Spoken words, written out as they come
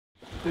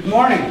Good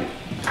morning.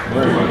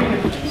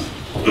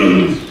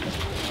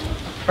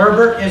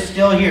 Herbert is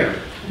still here.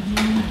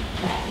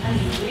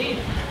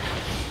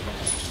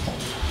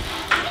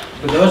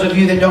 For those of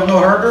you that don't know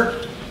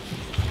Herbert,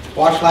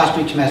 watch last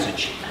week's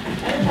message.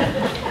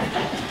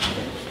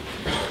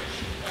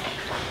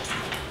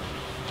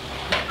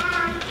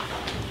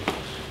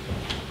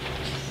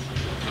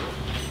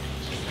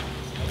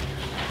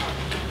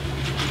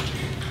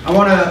 I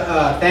want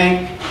to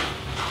thank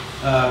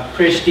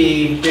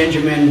Christy,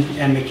 Benjamin,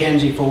 and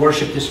Mackenzie for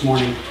worship this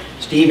morning.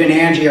 Steve and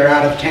Angie are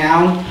out of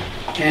town,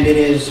 and it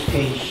is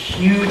a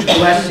huge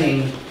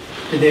blessing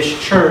to this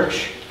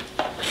church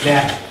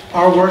that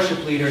our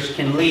worship leaders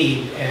can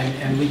lead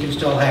and we can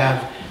still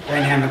have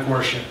dynamic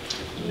worship.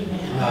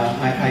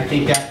 I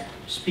think that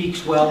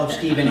speaks well of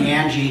Steve and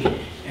Angie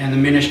and the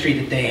ministry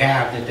that they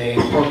have, that they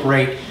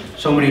incorporate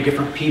so many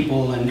different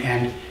people.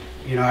 And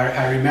you know,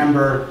 I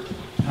remember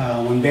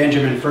when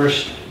Benjamin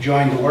first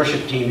joined the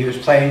worship team, he was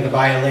playing the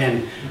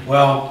violin.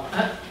 Well,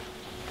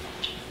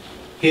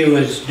 he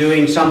was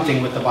doing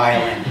something with the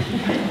violin.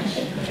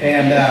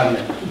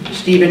 And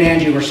Steve and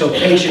Angie were so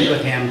patient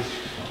with him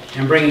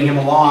and bringing him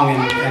along,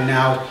 and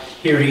now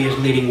here he is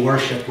leading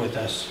worship with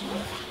us.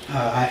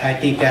 I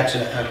think that's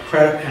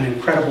an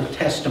incredible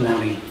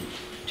testimony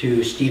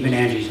to Steve and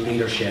Angie's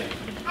leadership.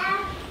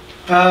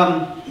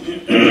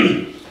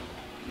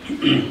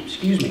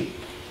 Excuse me.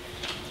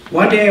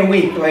 One day a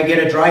week do I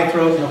get a dry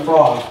throat and a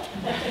frog.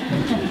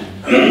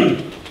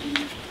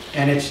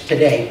 And it's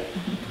today.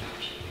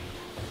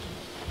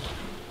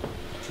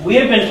 We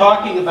have been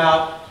talking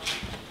about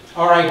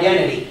our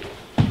identity.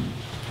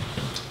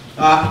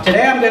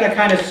 Today I'm going to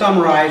kind of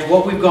summarize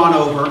what we've gone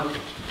over.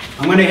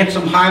 I'm going to hit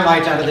some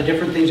highlights out of the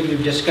different things that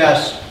we've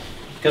discussed,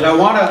 because I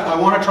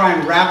want to try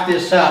and wrap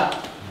this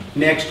up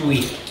next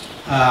week.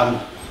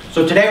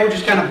 So today we're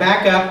just going to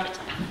back up.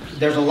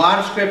 There's a lot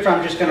of scripture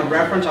I'm just going to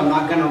reference. I'm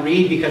not going to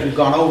read because we've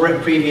gone over it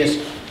in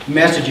previous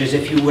messages.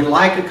 If you would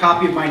like a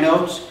copy of my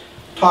notes,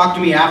 talk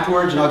to me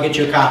afterwards and I'll get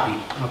you a copy.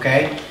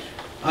 Okay?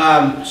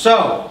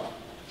 So,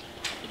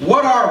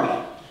 what are we?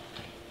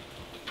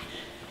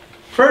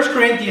 1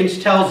 Corinthians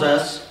tells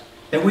us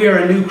that we are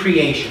a new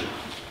creation.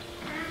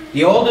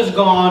 The old is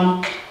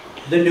gone,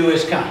 the new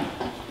is come.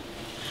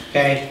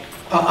 Okay?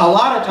 A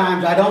lot of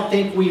times I don't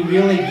think we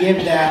really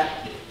give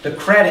that the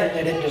credit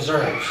that it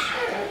deserves.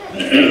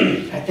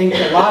 I think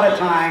a lot of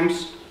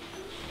times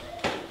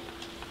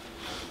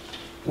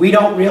we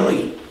don't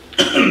really,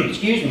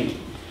 excuse me,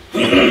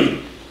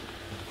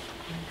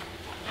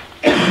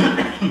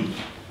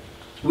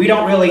 we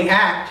don't really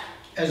act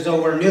as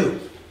though we're new.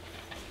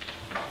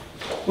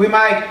 We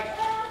might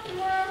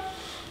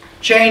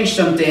change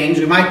some things,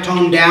 we might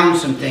tone down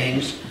some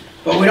things,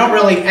 but we don't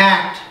really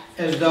act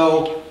as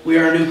though we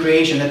are a new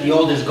creation, that the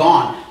old is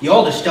gone. The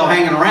old is still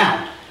hanging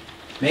around,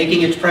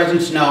 making its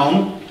presence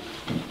known.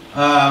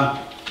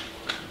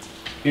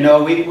 You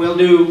know, we'll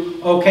do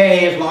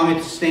okay as long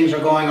as things are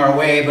going our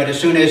way, but as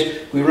soon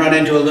as we run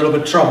into a little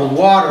bit troubled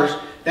waters,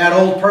 that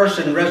old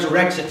person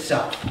resurrects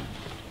itself.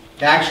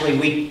 Actually,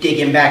 we dig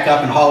him back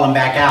up and haul him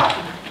back out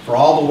for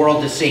all the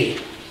world to see.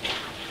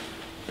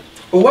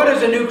 But what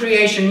does a new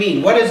creation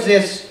mean? What does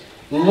this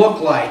look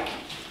like?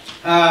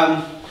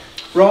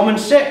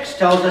 Romans 6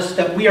 tells us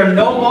that we are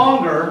no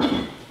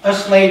longer a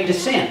slave to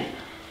sin.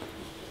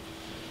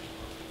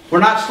 We're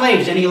not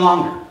slaves any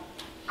longer.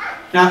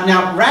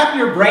 Now wrap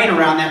your brain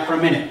around that for a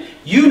minute.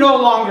 You no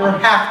longer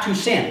have to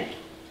sin.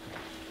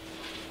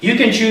 You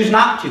can choose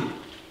not to.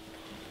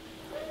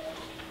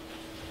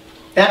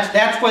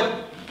 That's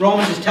what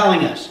Romans is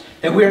telling us.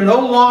 That we are no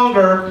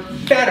longer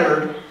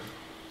fettered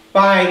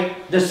by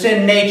the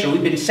sin nature.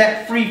 We've been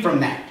set free from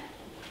that.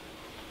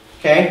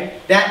 Okay?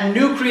 That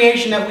new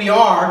creation that we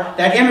are,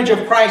 that image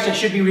of Christ that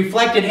should be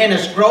reflected in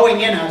us,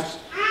 growing in us,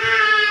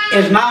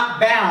 is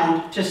not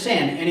bound to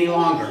sin any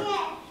longer.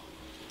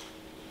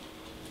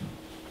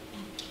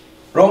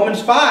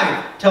 Romans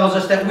 5 tells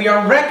us that we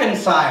are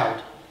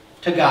reconciled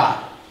to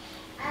God.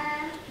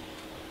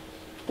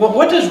 Well,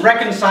 what does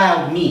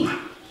reconciled mean?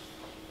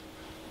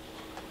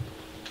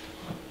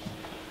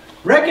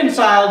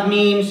 Reconciled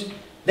means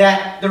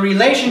that the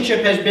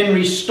relationship has been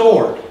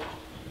restored.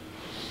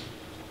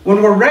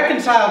 When we're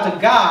reconciled to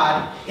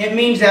God, it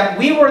means that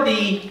we were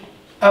the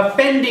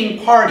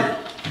offending party.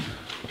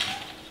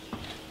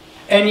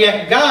 And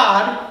yet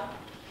God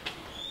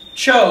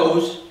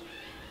chose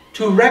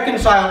to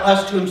reconcile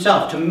us to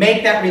Himself, to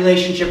make that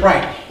relationship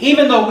right.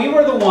 Even though we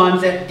were the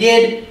ones that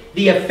did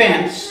the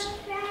offense,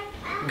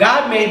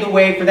 God made the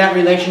way for that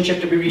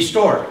relationship to be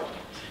restored.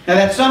 Now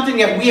that's something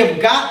that we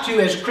have got to,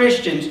 as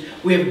Christians,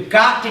 we have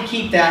got to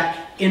keep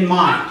that in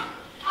mind.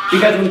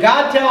 Because when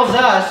God tells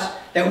us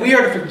that we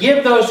are to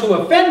forgive those who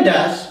offend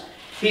us,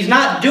 He's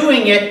not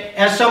doing it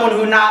as someone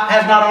who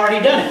has not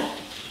already done it.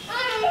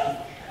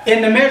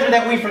 In the measure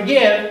that we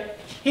forgive,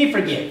 He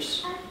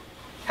forgives.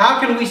 How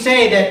can we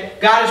say that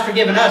God has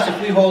forgiven us if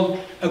we hold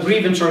a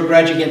grievance or a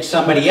grudge against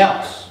somebody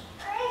else?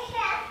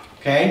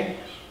 Okay?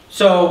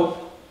 So,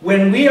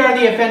 when we are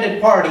the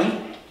offended party,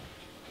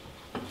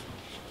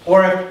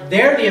 or if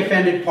they're the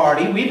offended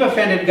party, we've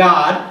offended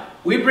God,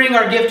 we bring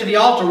our gift to the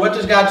altar, what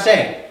does God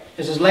say?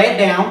 He says, lay it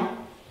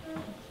down,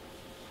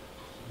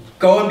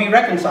 go and be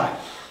reconciled.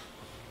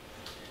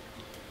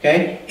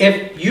 Okay?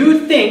 If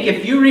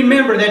you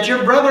remember that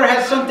your brother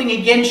has something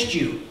against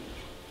you,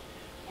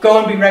 go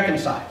and be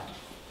reconciled.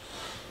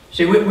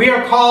 See, we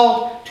are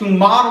called to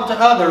model to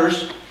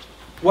others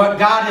what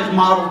God has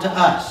modeled to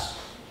us.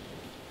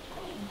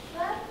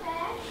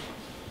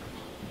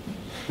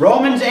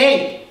 Romans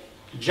 8,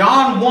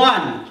 John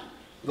 1,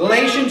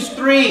 Galatians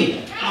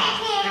 3.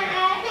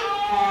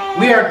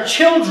 We are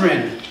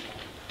children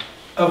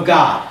of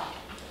God.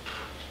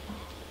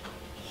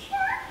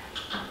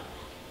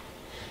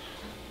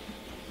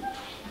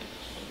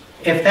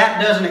 If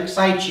that doesn't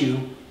excite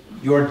you,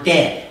 you're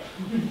dead.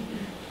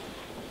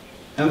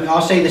 And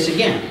I'll say this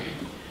again.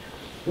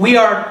 We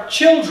are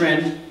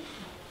children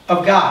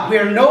of God. We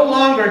are no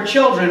longer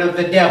children of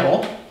the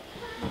devil.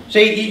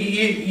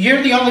 See,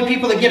 you're the only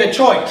people that get a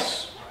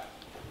choice.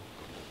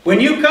 When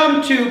you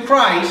come to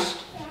Christ,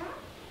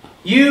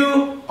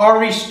 you are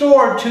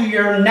restored to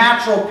your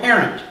natural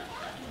parent.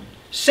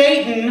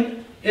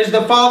 Satan is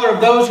the father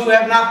of those who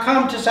have not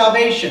come to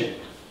salvation.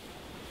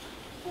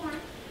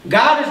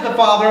 God is the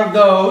father of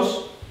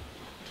those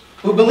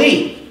who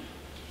believe.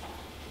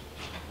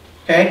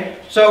 Okay?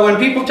 So when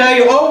people tell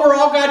you, oh, we're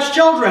all God's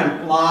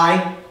children,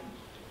 lie.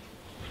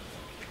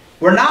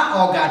 We're not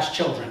all God's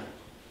children.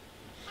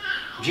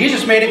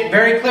 Jesus made it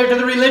very clear to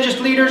the religious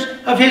leaders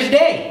of his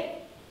day.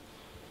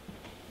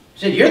 He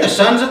said, you're the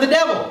sons of the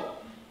devil.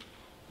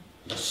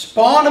 The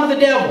spawn of the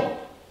devil.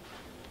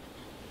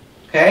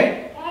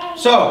 Okay?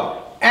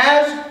 So,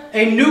 as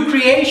a new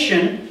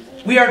creation,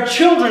 we are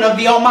children of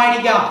the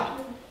Almighty God.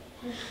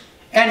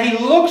 And He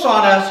looks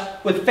on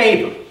us with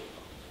favor.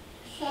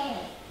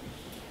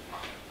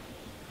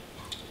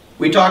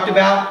 We talked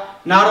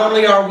about not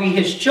only are we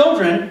His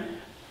children,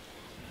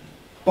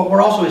 but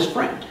we're also His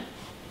friend.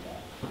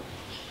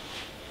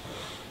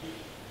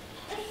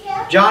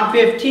 John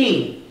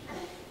 15,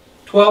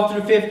 12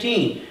 through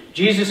 15.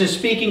 Jesus is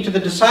speaking to the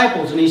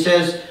disciples and He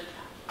says,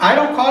 I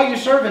don't call you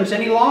servants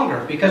any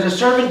longer, because a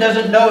servant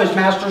doesn't know his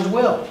master's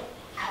will.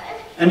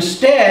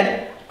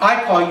 Instead,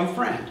 I call you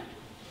friend.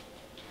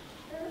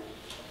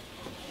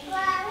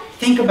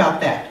 Think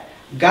about that.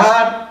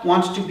 God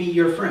wants to be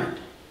your friend.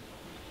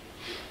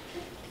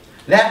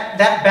 That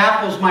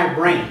baffles my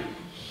brain.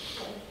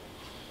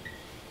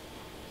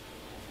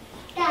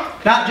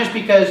 Not just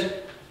because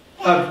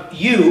of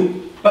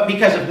you, but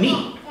because of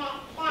me.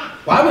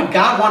 Why would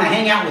God want to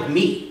hang out with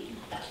me?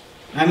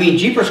 I mean,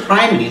 jeepers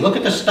criminy, look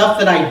at the stuff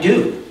that I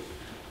do.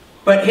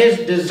 But His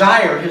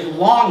desire, His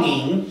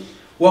longing,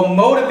 what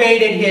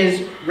motivated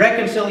His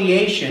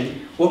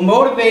reconciliation, what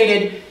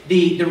motivated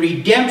the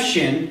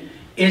redemption,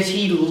 is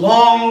He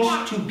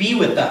longs to be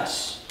with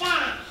us.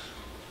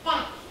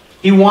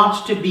 He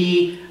wants to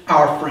be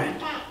our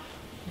friend.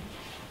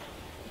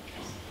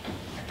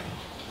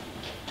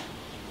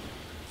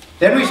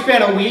 Then we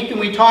spent a week and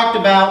we talked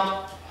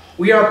about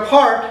we are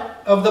part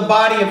of the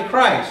body of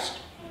Christ.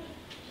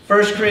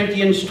 1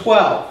 Corinthians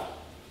 12.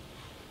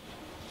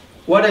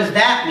 What does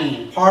that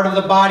mean? Part of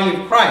the body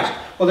of Christ.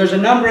 Well, there's a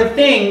number of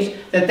things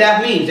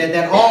that means,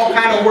 that all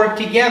kind of work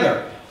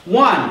together.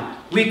 One,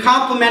 we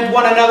complement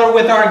one another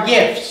with our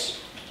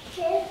gifts.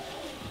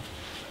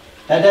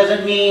 That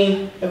doesn't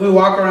mean that we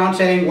walk around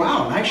saying,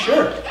 wow, nice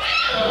shirt.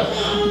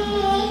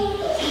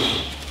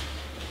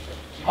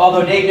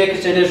 Although Dave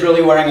Dickinson is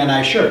really wearing a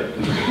nice shirt.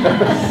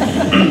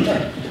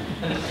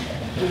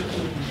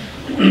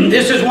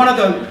 This is one of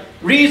the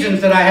reasons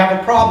that I have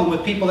a problem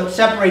with people that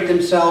separate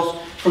themselves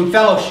from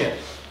fellowship.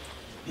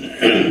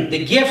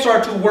 The gifts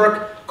are to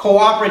work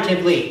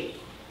cooperatively.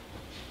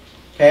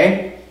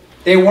 Okay?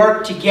 They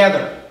work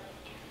together.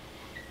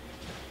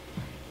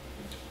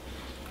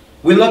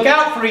 We look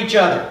out for each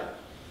other.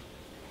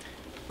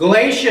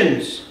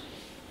 Galatians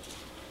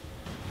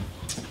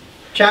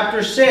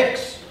chapter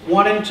 6,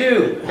 1 and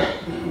 2.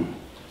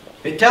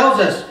 It tells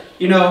us,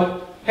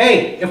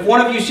 hey, if one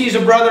of you sees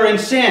a brother in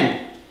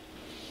sin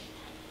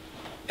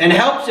and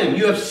helps him,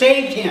 you have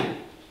saved him.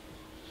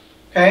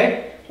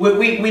 Okay?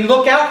 We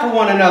look out for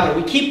one another.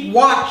 We keep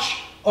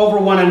watch over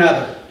one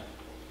another.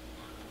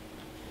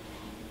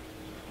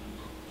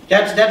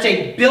 That's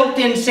a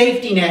built-in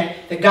safety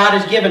net that God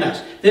has given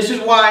us. This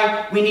is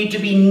why we need to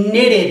be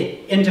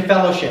knitted into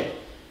fellowship.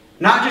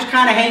 Not just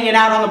kind of hanging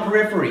out on the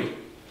periphery.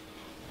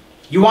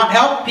 You want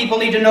help? People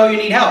need to know you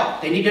need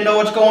help. They need to know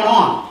what's going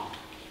on.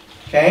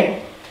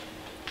 Okay?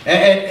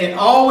 It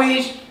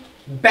always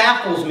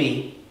baffles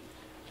me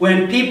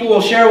when people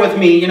will share with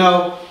me,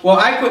 well,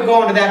 I quit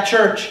going to that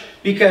church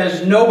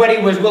because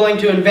nobody was willing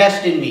to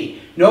invest in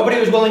me. Nobody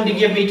was willing to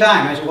give me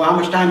time. I said, well, how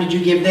much time did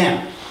you give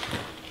them?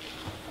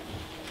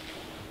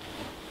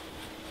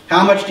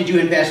 How much did you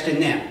invest in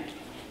them?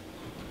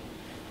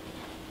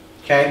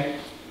 Okay?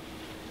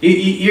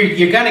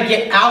 You're going to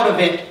get out of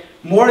it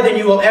more than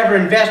you will ever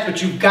invest,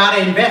 but you've got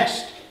to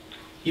invest.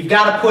 You've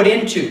got to put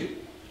into.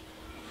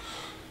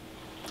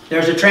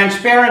 There's a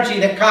transparency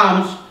that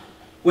comes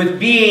with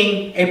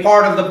being a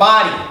part of the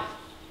body.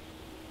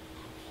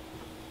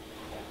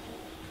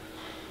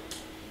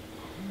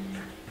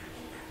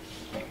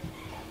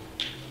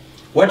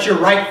 What's your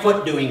right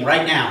foot doing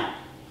right now?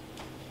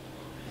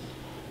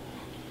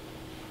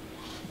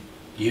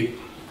 You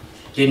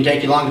didn't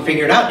take you long to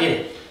figure it out,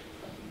 did it?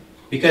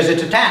 Because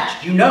it's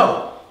attached, you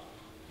know.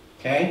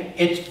 Okay?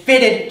 It's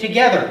fitted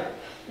together.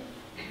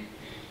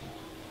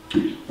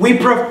 We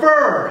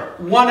prefer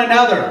one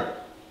another.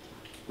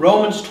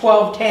 Romans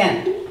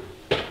 12:10.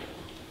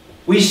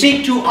 We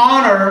seek to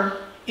honor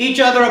each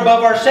other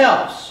above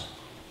ourselves.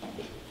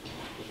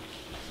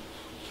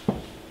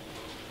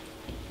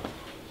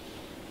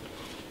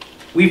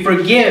 We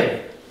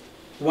forgive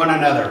one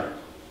another.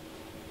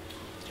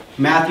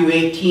 Matthew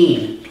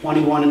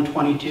 18:21 and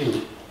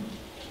 22.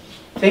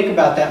 Think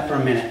about that for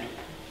a minute.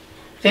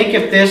 Think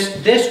if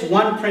this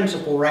one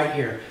principle right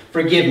here,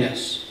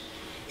 forgiveness,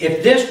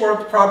 if this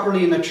worked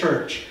properly in the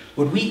church,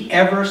 would we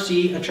ever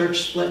see a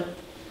church split?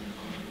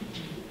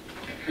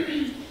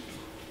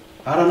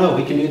 I don't know.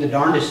 We can do the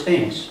darndest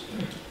things.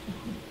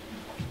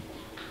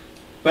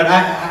 But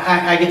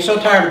I get so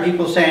tired of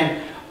people saying,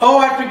 oh,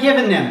 I've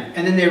forgiven them.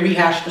 And then they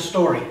rehash the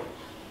story.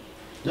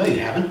 No, you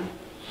haven't.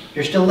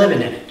 You're still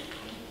living in it.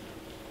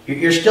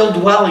 You're still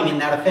dwelling in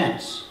that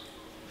offense.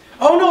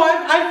 Oh, no,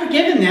 I've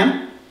forgiven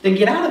them. Then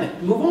get out of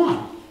it. Move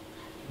on.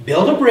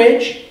 Build a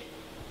bridge.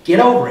 Get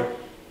over it.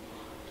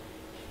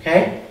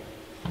 Okay?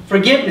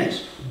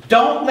 Forgiveness.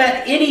 Don't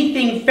let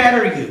anything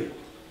fetter you.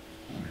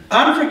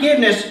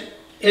 Unforgiveness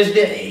is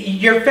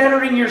you're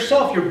fettering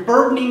yourself. You're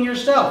burdening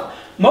yourself.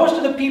 Most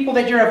of the people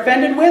that you're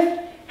offended with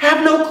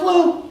have no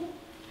clue.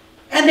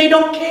 And they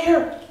don't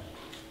care.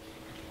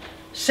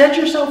 Set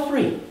yourself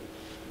free.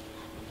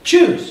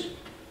 Choose.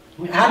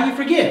 How do you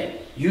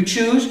forgive? You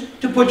choose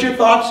to put your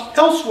thoughts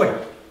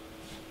elsewhere.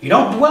 You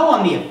don't dwell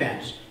on the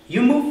offense.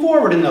 You move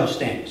forward in those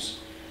things.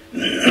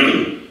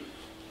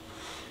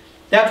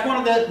 That's one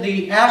of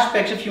the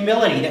aspects of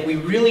humility that we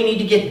really need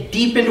to get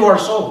deep into our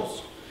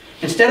souls.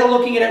 Instead of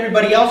looking at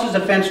everybody else's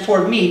offense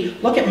toward me,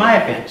 look at my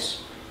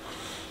offense.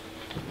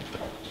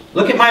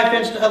 Look at my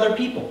offense to other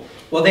people.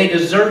 Well, they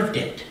deserved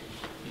it.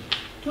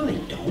 No, they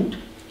don't.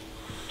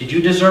 Did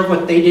you deserve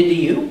what they did to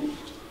you?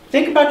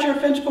 Think about your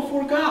offense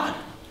before God.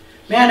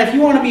 Man, if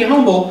you want to be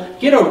humble,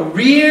 get a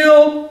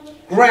real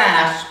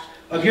grasp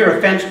of your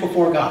offense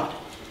before God.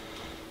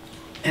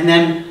 And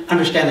then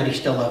understand that He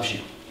still loves you.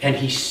 And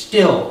He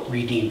still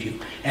redeemed you.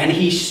 And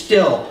He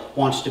still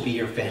wants to be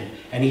your friend.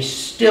 And He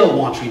still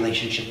wants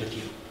relationship with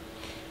you.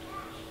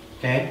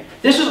 Okay?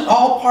 This is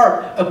all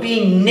part of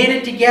being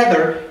knitted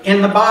together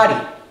in the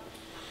body.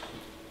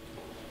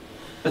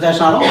 But that's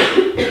not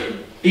all.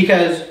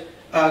 Because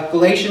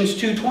Galatians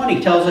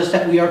 2:20 tells us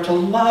that we are to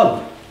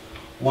love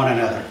one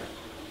another.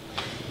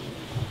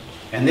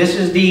 And this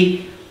is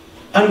the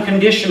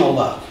unconditional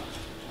love.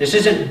 This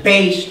isn't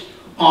based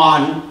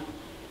on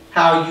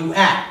how you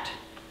act.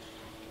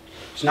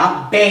 It's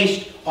not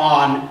based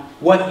on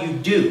what you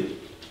do.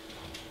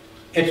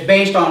 It's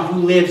based on who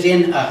lives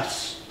in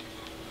us.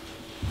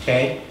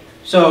 Okay?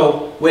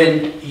 So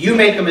when you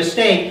make a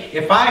mistake,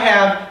 if I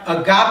have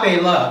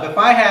agape love, if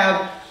I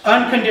have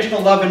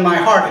unconditional love in my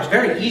heart, it's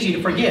very easy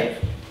to forgive.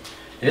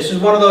 This is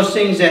one of those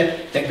things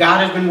that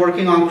God has been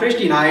working on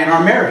Christy and I in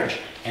our marriage.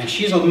 And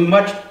she's a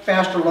much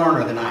faster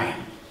learner than I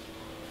am.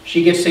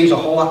 She gets things a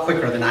whole lot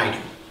quicker than I do.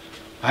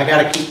 I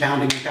got to keep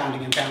pounding and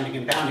pounding and pounding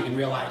and pounding and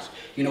realize,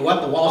 you know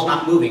what, the wall's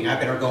not moving. I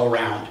better go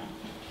around.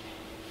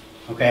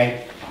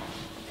 Okay?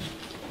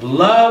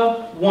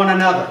 Love one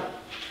another.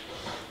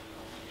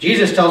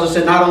 Jesus tells us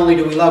that not only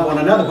do we love one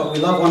another, but we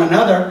love one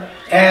another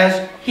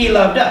as He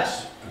loved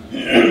us.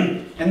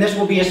 And this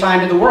will be a sign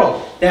to the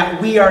world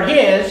that we are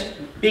His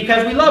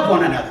because we love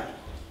one another.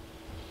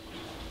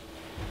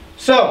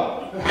 So,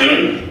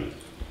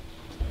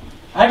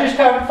 I just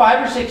covered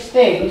 5 or 6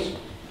 things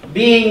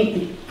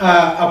being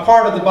a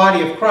part of the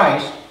body of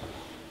Christ.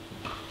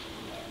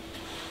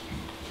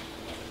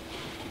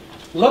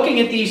 Looking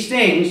at these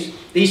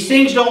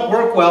things don't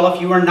work well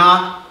if you are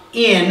not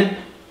in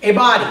a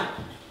body.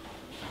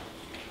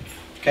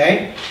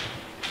 Okay?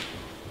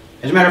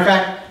 As a matter of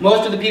fact,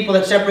 most of the people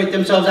that separate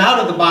themselves out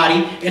of the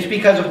body, it's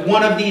because of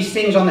one of these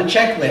things on the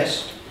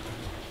checklist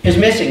is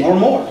missing or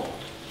more.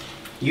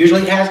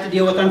 Usually it has to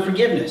deal with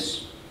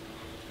unforgiveness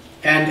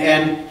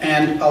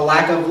and a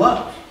lack of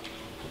love.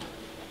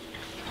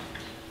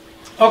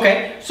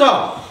 Okay,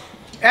 so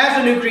as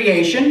a new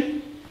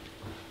creation,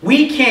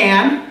 we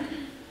can,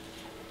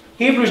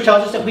 Hebrews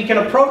tells us that we can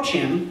approach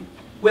Him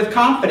with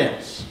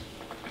confidence.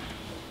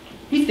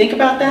 You think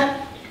about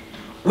that?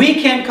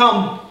 We can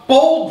come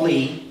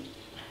boldly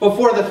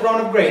before the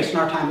throne of grace in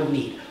our time of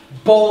need.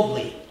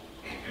 Boldly.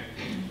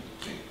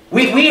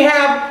 We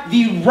have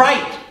the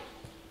right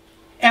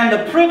and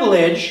the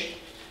privilege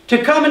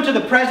to come into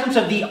the presence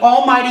of the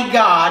Almighty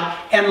God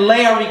and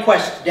lay our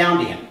requests down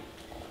to Him.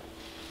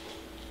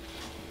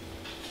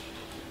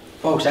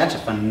 Folks, that's a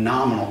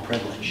phenomenal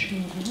privilege.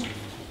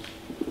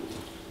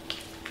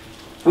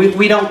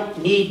 We don't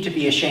need to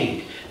be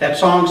ashamed. That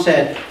song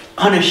said,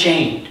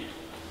 unashamed.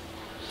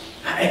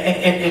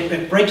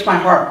 It breaks my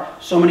heart,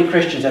 so many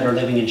Christians that are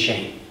living in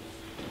shame.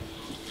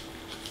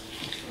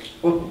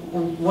 Well,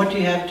 what do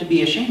you have to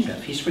be ashamed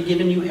of? He's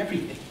forgiven you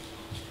everything.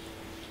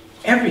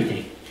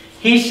 Everything.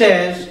 He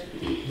says,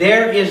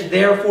 there is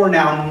therefore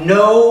now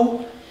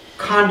no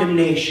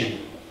condemnation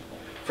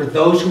for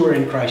those who are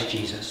in Christ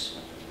Jesus.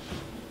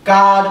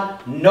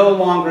 God no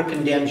longer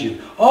condemns you.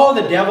 Oh,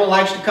 the devil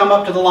likes to come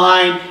up to the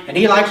line and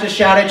he likes to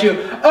shout at you,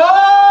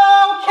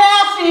 "Oh,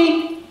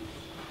 Cassie,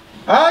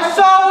 I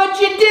saw what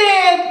you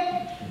did.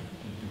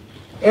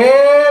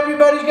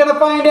 Everybody's going to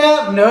find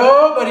out.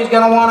 Nobody's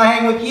going to want to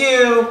hang with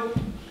you.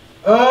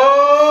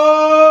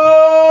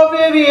 Oh,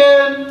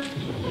 Vivian,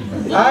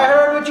 I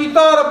heard what you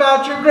thought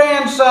about your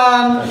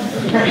grandson.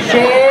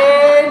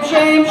 Shame,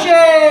 shame,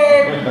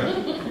 shame."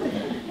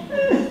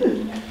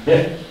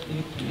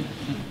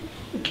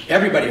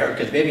 Everybody heard,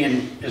 because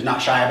Vivian is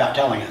not shy about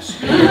telling us.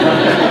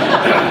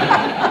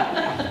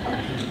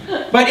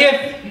 But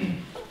if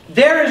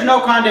there is no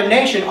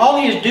condemnation, all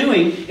he is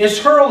doing is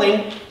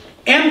hurling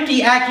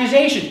empty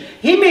accusations.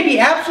 He may be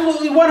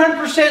absolutely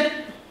 100%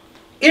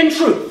 in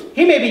truth.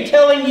 He may be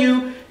telling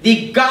you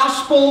the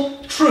gospel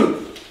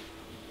truth.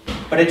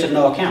 But it's of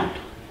no account.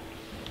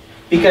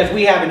 Because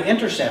we have an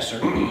intercessor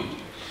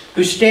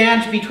who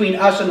stands between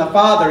us and the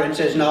Father and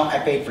says, "No, I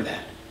paid for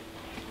that.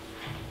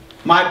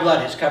 My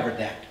blood has covered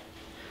that.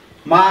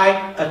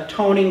 My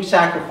atoning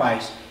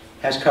sacrifice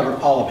has covered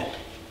all of it."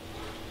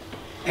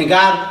 And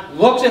God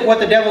looks at what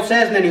the devil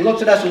says, and then he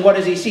looks at us, and what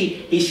does he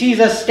see? He sees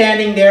us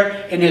standing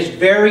there in his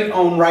very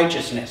own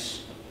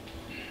righteousness.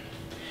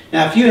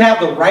 Now, if you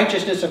have the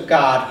righteousness of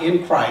God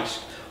in Christ,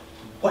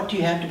 what do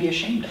you have to be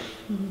ashamed of?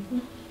 Mm-hmm.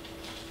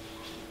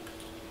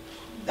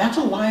 That's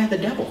a lie of the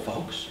devil,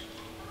 folks.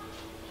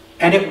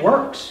 And it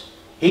works.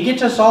 He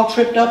gets us all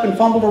tripped up and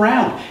fumbled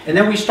around. And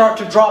then we start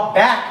to draw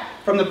back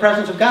from the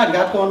presence of God.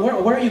 God's going,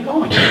 where are you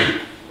going?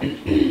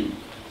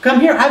 Come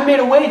here. I've made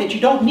a way that you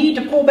don't need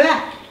to pull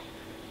back.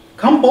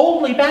 Come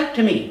boldly back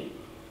to me.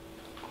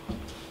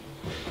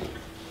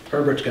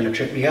 Herbert's going to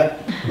trip me up.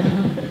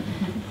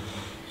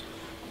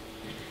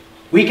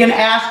 We can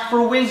ask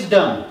for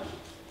wisdom.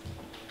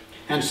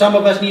 And some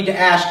of us need to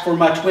ask for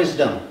much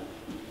wisdom.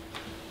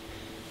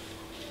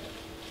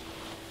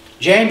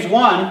 James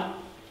 1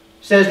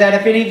 says that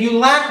if any of you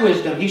lack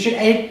wisdom, he should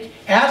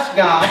ask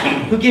God,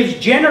 who gives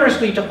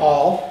generously to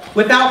all,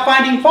 without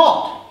finding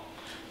fault.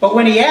 But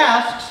when he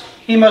asks,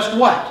 he must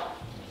what?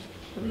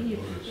 Believe.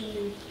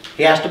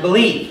 He has to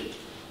believe.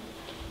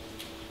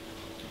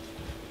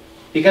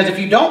 Because if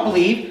you don't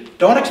believe,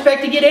 don't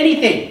expect to get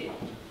anything.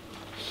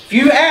 If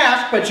you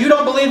ask, but you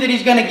don't believe that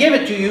he's going to give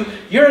it to you,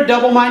 you're a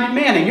double-minded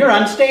man and you're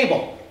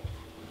unstable.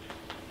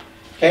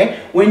 Okay?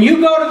 When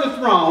you go to the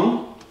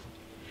throne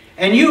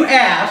and you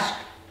ask,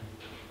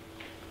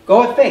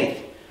 go with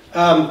faith.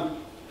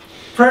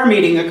 Prayer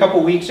meeting a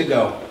couple weeks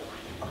ago,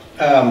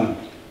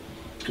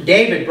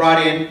 David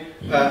brought in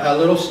a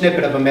little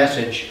snippet of a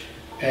message,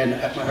 and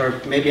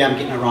or maybe I'm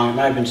getting it wrong. It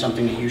might have been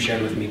something that you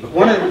shared with me. But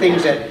one of the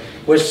things that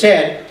was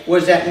said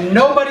was that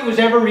nobody was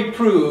ever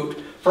reproved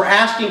for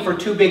asking for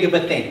too big of a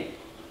thing.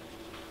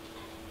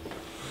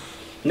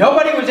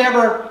 Nobody was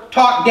ever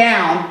talked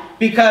down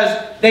because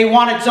they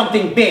wanted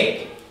something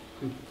big.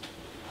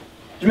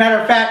 As a matter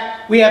of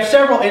fact, we have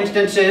several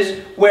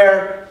instances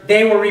where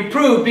they were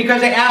reproved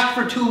because they asked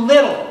for too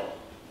little.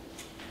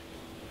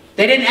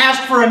 They didn't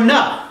ask for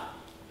enough.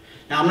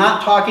 Now, I'm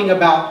not talking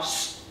about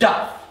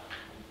stuff.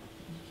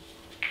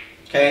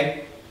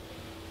 Okay?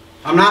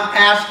 I'm not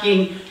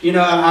asking,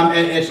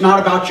 it's not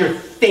about your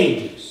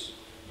things.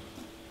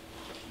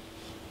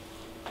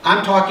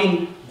 I'm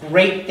talking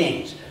great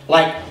things,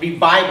 like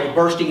revival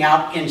bursting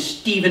out in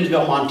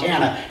Stevensville,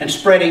 Montana, and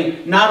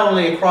spreading not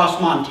only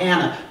across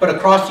Montana, but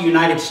across the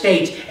United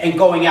States and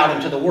going out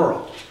into the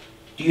world.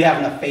 Do you have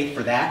enough faith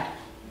for that?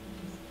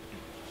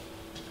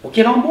 Well,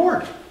 get on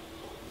board.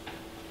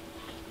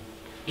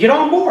 Get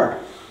on board.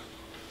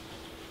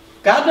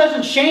 God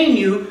doesn't shame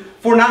you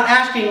for not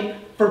asking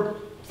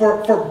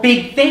for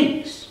big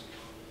things.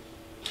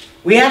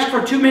 We ask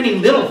for too many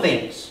little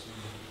things.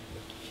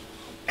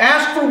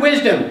 Ask for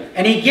wisdom,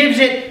 and he gives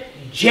it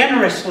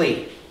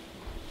generously.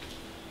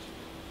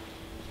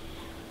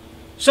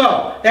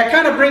 So, that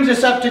kind of brings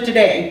us up to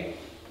today.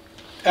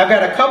 I've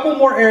got a couple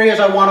more areas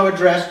I want to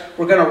address.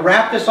 We're going to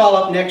wrap this all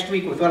up next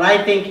week with what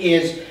I think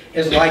is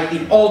like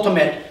the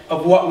ultimate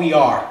of what we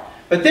are.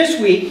 But this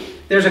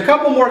week, there's a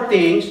couple more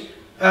things.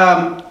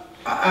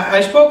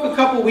 I spoke a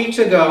couple weeks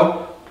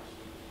ago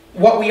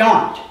what we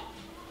aren't.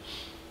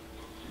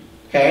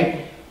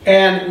 Okay?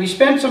 And we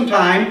spent some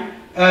time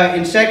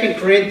in 2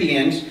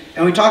 Corinthians,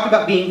 and we talked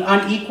about being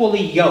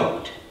unequally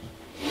yoked.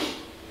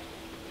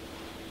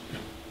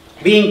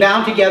 Being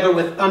bound together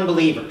with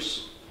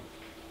unbelievers.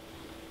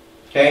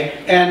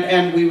 Okay?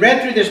 And we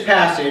read through this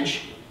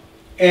passage,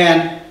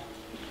 and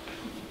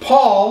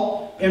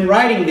Paul, in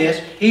writing this,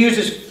 he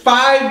uses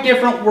 5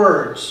 different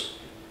words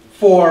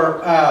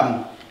for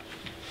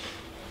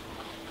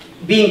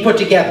being put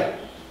together.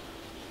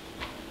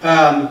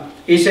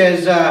 He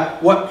says,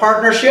 what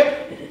partnership?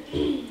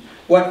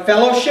 what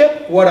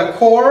fellowship, what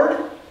accord,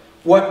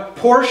 what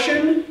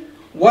portion,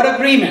 what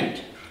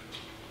agreement.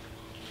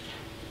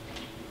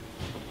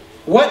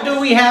 What do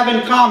we have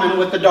in common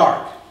with the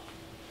dark?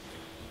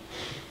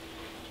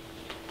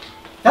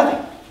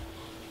 Nothing.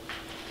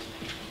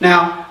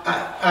 Now,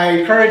 I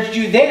encouraged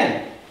you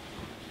then,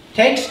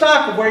 take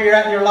stock of where you're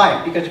at in your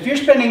life. Because if you're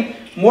spending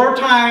more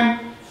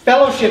time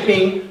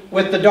fellowshipping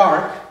with the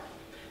dark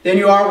than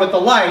you are with the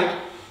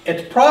light,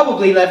 it's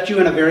probably left you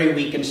in a very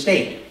weakened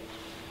state.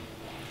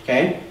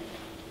 Okay?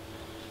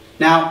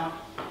 Now,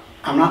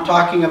 I'm not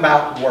talking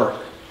about work.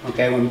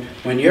 Okay?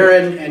 When you're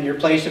in your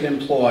place of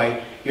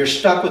employ, you're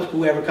stuck with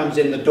whoever comes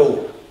in the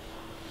door.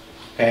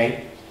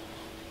 Okay?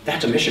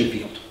 That's a mission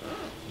field.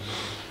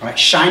 All right?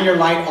 Shine your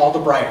light all the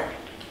brighter.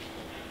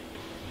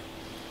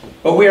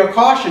 But we are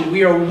cautioned,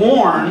 we are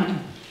warned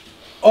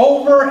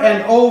over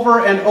and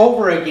over and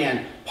over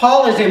again.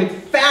 Paul is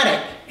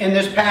emphatic in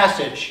this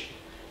passage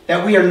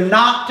that we are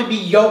not to be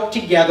yoked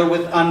together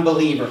with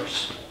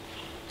unbelievers.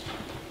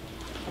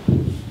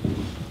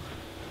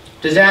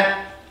 Does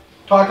that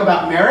talk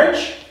about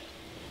marriage?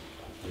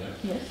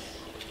 Yes.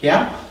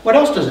 Yeah? What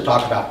else does it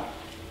talk about?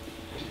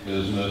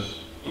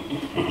 Business.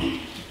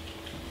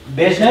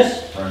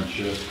 Business?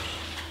 Friendships.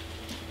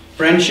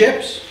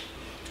 Friendships?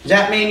 Does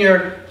that mean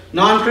your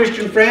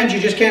non-Christian friends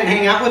you just can't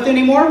hang out with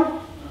anymore?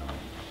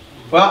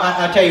 Well,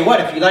 I'll tell you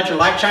what, if you let your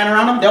light shine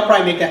around them, they'll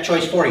probably make that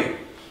choice for you.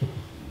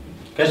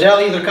 Because they'll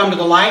either come to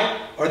the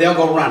light or they'll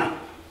go running.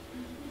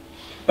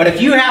 But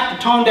if you have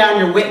to tone down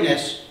your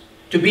witness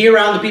to be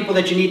around the people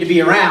that you need to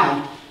be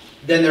around,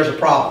 then there's a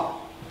problem.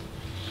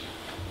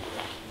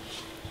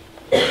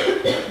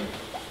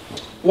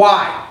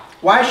 Why?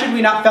 Why should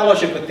we not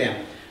fellowship with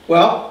them?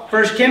 Well,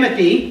 1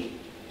 Timothy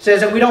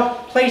says that we don't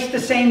place the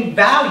same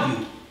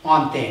value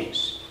on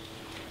things.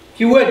 If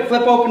you would,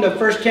 flip open to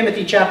 1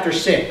 Timothy chapter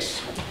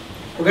 6.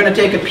 We're going to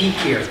take a peek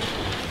here.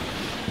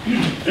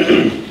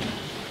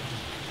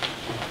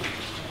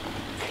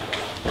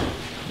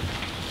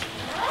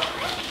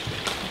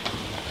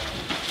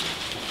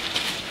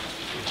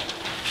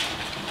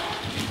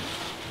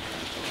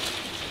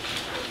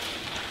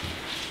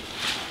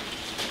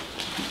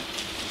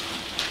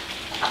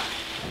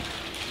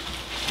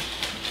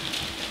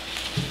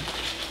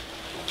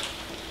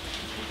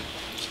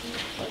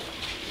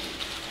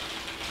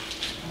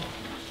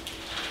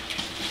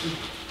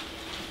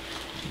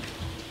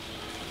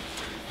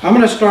 I'm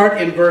going to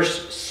start in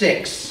verse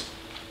 6.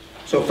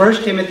 So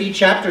 1 Timothy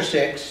chapter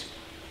 6,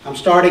 I'm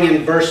starting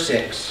in verse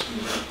 6.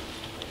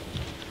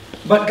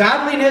 But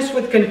godliness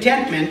with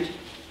contentment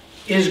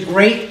is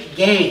great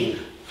gain.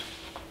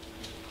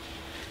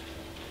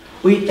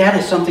 That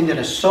is something that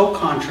is so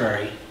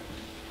contrary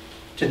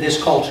to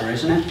this culture,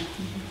 isn't it?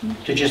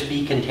 To just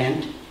be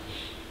content.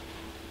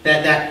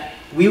 That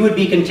we would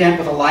be content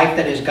with a life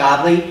that is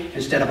godly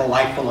instead of a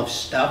life full of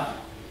stuff.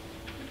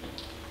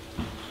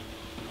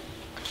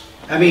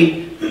 I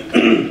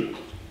mean,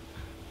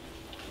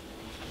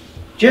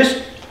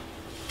 just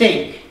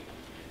think,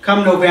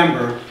 come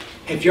November,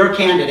 if your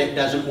candidate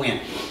doesn't win,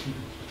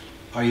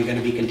 are you going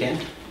to be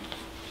content?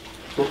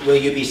 Will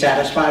you be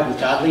satisfied with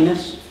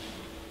godliness?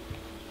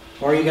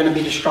 Or are you going to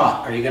be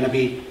distraught? Are you going to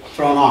be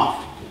thrown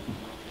off?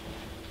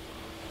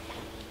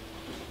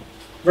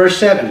 Verse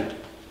 7,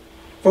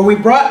 for we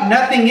brought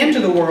nothing into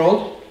the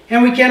world,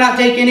 and we cannot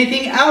take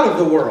anything out of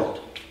the world.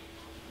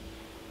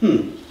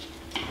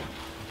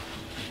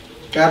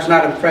 God's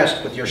not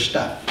impressed with your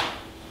stuff.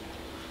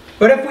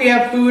 But if we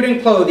have food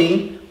and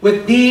clothing,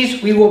 with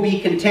these we will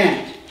be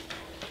content.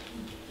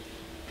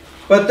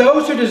 But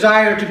those who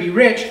desire to be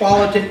rich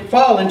fall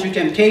into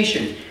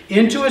temptation,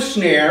 into a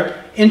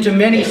snare, into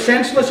many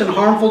senseless and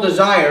harmful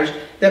desires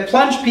that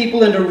plunge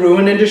people into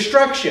ruin and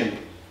destruction.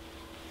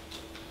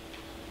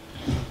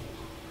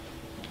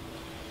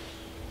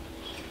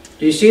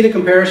 Do you see the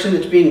comparison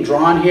that's being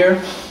drawn here?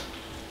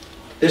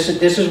 This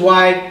is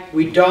why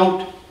we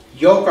don't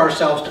yoke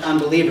ourselves to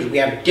unbelievers. We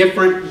have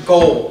different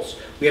goals.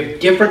 We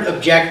have different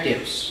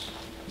objectives.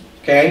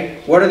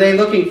 Okay? What are they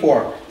looking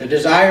for? The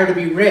desire to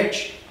be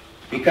rich.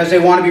 Because they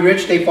want to be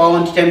rich, they fall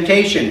into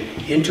temptation,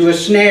 into a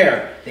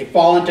snare. They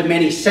fall into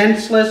many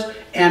senseless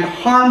and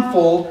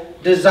harmful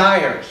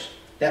desires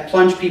that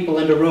plunge people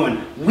into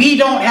ruin. We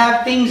don't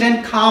have things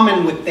in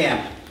common with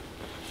them.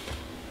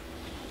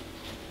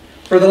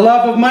 For the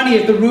love of money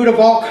is the root of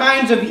all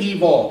kinds of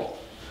evil.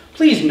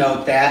 Please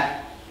note that.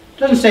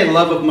 It doesn't say the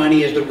love of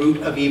money is the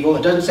root of evil.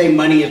 It doesn't say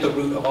money is the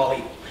root of all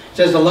evil. It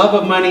says the love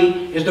of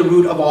money is the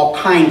root of all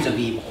kinds of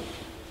evil.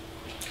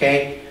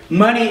 Okay?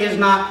 Money is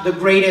not the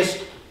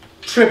greatest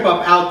trip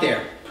up out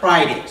there.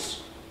 Pride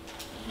is.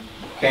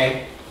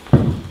 Okay?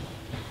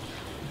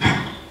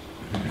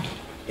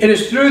 It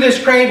is through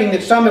this craving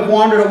that some have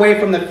wandered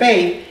away from the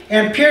faith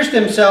and pierced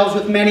themselves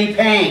with many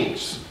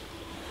pangs.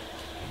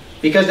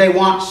 Because they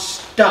want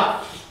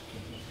stuff.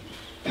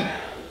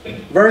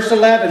 Verse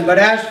 11, but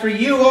as for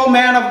you, O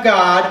man of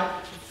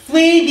God,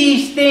 flee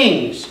these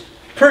things.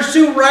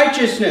 Pursue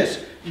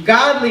righteousness,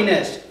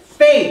 godliness,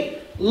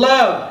 faith,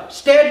 love,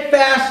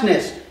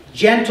 steadfastness,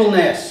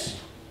 gentleness.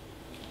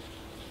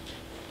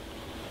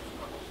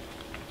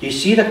 Do you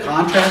see the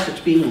contrast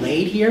that's being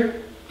laid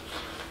here?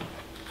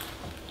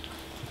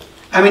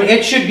 I mean,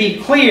 it should be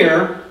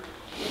clear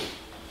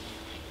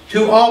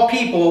to all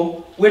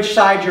people which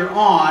side you're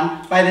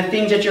on by the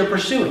things that you're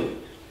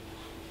pursuing.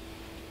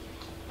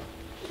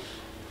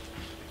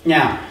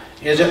 Now,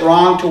 is it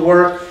wrong to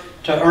work,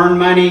 to earn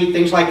money,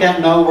 things like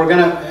that? No, we're going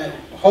to,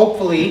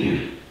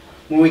 hopefully,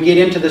 when we get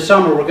into the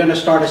summer, we're going to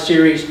start a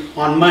series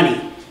on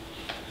money.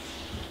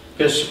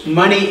 Because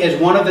money is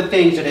one of the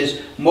things that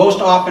is most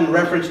often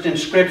referenced in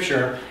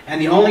Scripture, and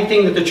the only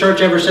thing that the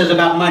church ever says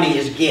about money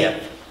is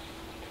give.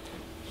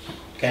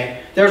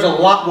 Okay? There's a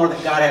lot more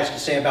that God has to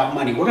say about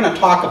money. We're going to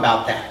talk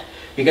about that,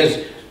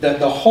 because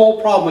the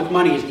whole problem with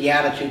money is the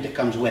attitude that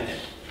comes with it,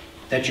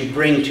 that you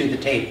bring to the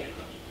table.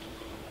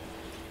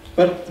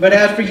 But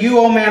as for you,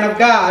 O man of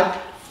God,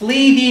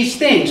 flee these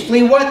things.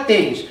 Flee what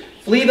things?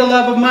 Flee the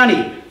love of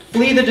money.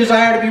 Flee the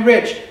desire to be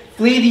rich.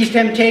 Flee these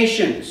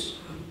temptations.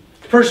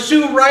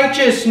 Pursue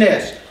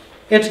righteousness.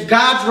 It's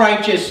God's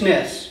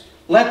righteousness.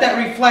 Let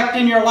that reflect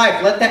in your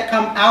life. Let that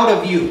come out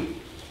of you.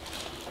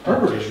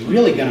 Herbert is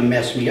really going to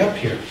mess me up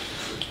here.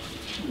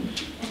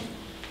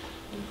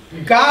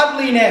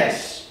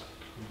 Godliness,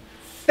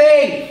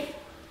 faith,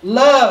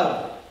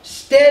 love,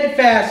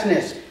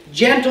 steadfastness,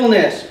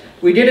 gentleness.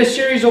 We did a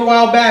series a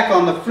while back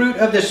on the fruit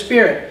of the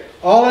Spirit.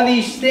 All of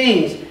these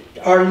things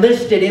are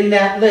listed in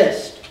that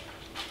list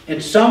in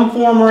some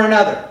form or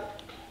another.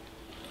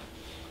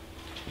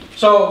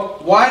 So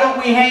why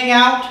don't we hang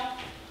out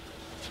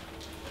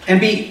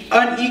and be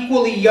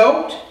unequally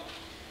yoked?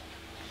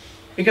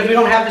 Because we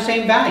don't have the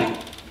same value.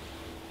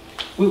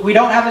 We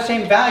don't have the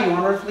same value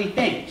on earthly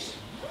things.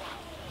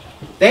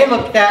 They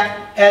look at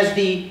that as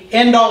the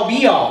end-all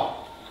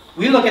be-all.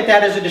 We look at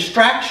that as a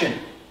distraction.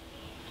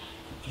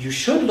 You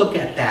should look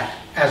at that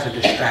as a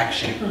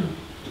distraction.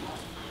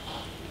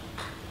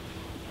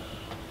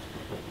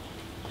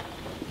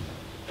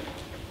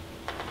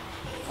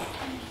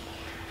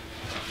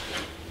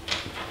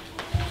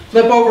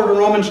 Flip over to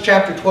Romans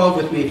chapter 12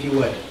 with me, if you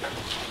would.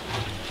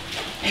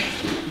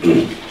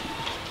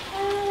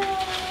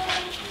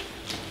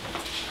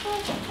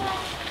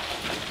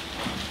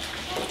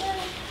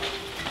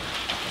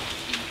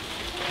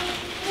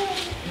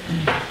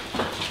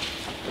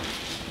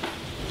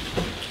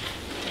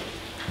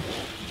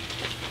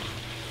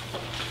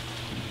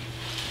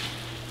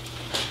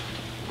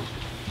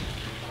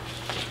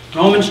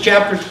 Romans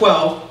chapter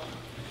 12,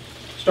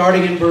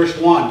 starting in verse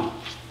 1.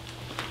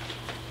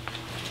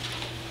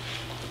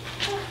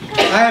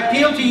 I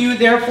appeal to you,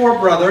 therefore,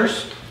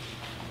 brothers.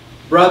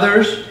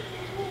 Brothers,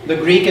 the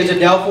Greek is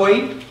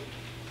adelphoi.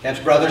 That's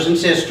brothers and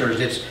sisters.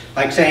 It's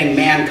like saying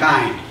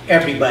mankind,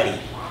 everybody.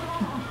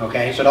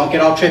 Okay, so don't get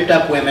all tripped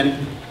up,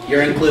 women.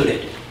 You're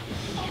included.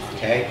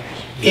 Okay?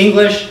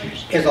 English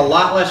is a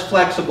lot less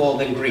flexible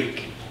than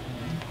Greek.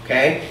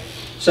 Okay?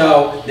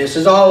 So, this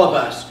is all of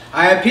us.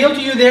 I appeal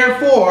to you,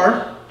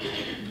 therefore,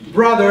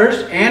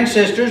 brothers and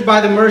sisters, by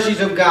the mercies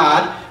of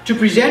God, to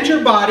present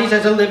your bodies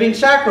as a living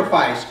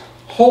sacrifice,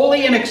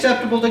 holy and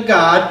acceptable to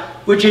God,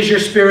 which is your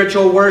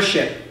spiritual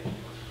worship.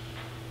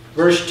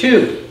 Verse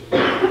 2.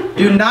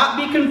 Do not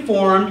be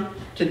conformed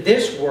to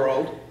this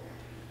world,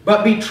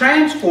 but be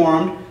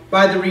transformed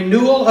by the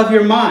renewal of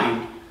your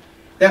mind,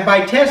 that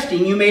by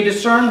testing you may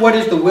discern what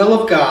is the will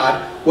of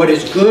God, what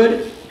is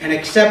good and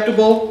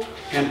acceptable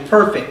and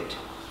perfect.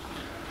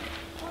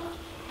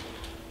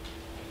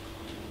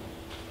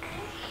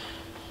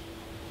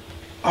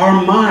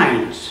 Our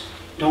minds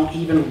don't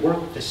even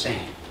work the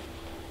same.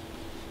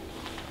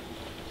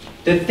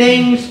 The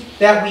things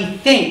that we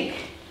think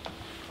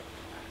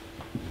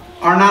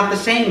are not the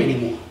same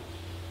anymore.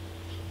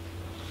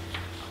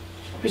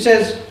 He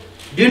says,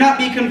 do not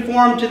be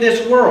conformed to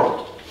this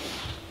world.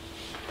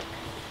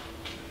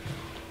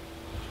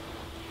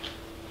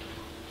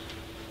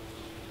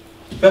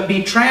 But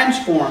be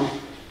transformed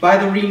by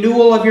the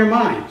renewal of your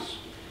minds.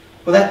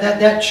 Well,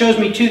 that shows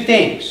me two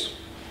things.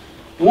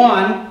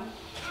 One,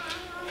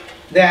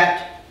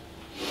 that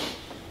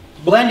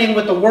blending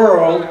with the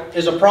world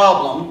is a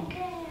problem.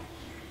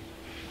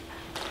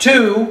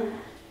 Two,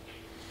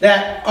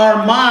 that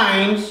our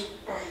minds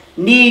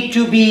need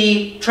to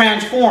be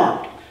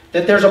transformed.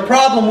 That there's a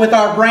problem with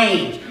our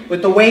brains,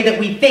 with the way that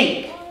we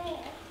think.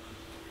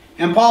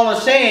 And Paul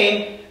is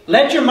saying,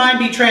 let your mind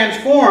be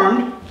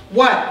transformed.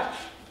 What?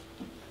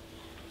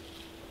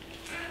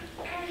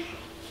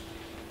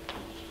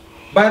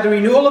 By the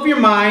renewal of your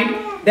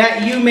mind,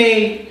 that you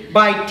may,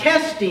 by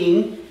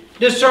testing,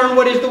 discern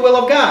what is the will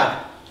of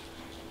God.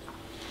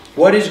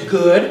 What is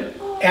good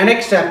and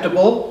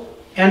acceptable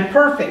and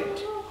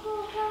perfect.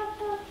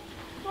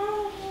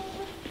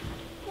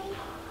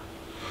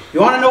 You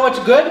want to know what's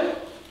good?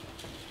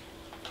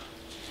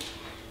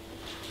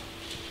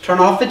 Turn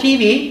off the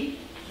TV.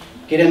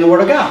 Get in the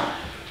Word of God.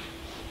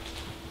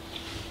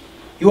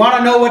 You want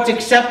to know what's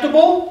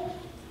acceptable?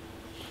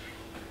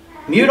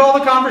 Mute all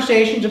the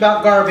conversations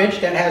about garbage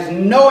that has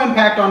no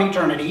impact on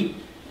eternity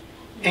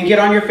and get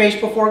on your face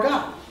before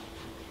God.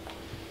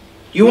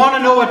 You want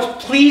to know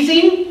what's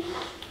pleasing?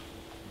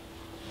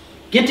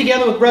 Get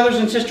together with brothers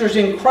and sisters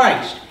in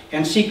Christ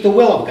and seek the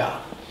will of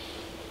God.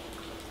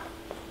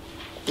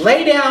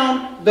 Lay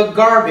down the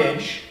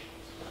garbage,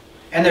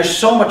 and there's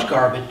so much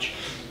garbage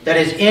that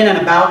is in and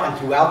about and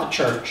throughout the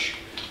church.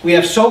 We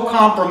have so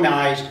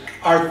compromised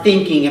our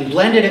thinking and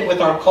blended it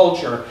with our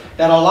culture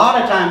that a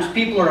lot of times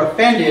people are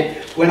offended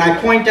when I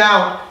point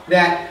out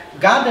that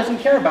God doesn't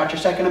care about your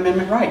Second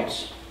Amendment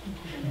rights.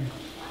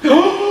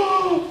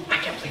 Oh, I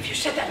can't believe you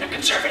said that in a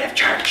conservative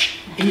church.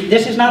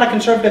 This is not a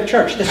conservative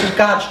church. This is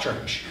God's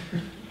church.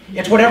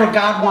 It's whatever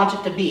God wants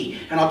it to be.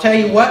 And I'll tell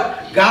you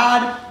what,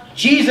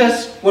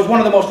 Jesus was one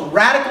of the most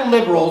radical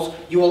liberals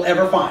you will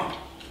ever find.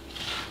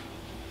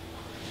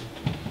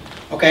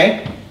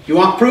 Okay? You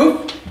want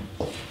proof?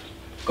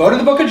 Go to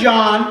the book of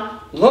John,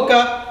 look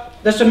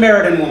up the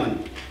Samaritan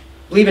woman.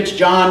 I believe it's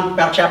John,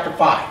 about chapter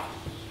 5.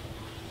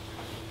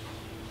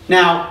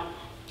 Now,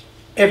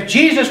 if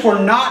Jesus were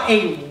not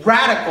a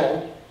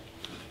radical,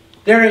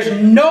 there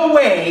is no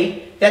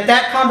way that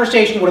that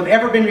conversation would have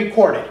ever been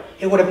recorded.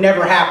 It would have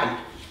never happened.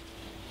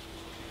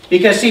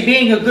 Because, see,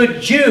 being a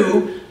good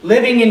Jew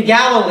living in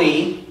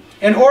Galilee,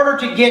 in order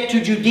to get to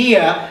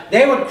Judea,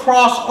 they would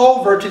cross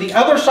over to the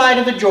other side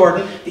of the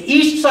Jordan, the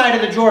east side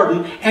of the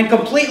Jordan, and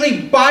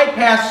completely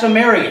bypass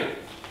Samaria.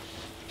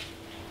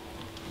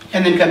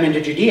 And then come into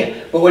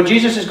Judea. But when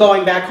Jesus is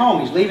going back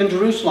home, he's leaving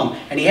Jerusalem,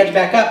 and he heads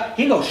back up,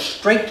 he goes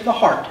straight to the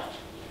heart.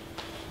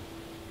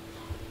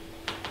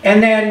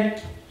 And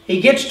then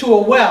he gets to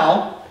a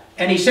well,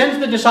 and he sends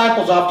the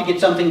disciples off to get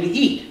something to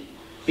eat,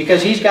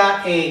 because he's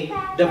got a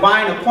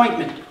divine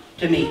appointment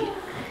to meet.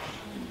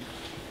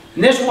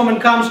 And this woman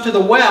comes to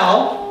the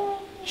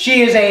well.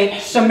 She is a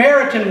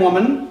Samaritan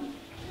woman.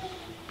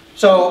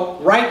 So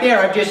right there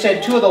I've just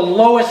said two of the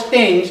lowest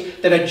things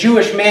that a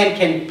Jewish man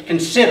can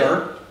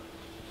consider.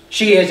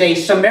 She is a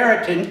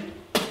Samaritan.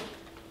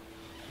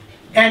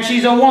 And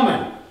she's a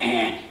woman.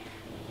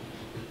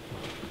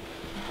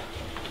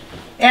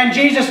 And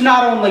Jesus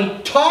not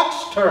only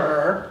talks to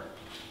her,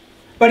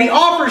 but he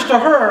offers to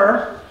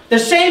her the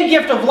same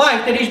gift of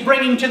life that he's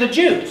bringing to the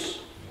Jews.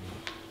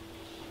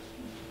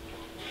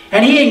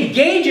 And he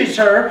engages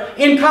her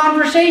in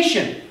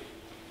conversation.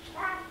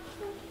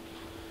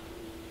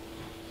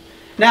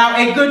 Now,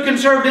 a good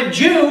conservative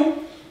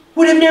Jew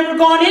would have never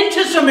gone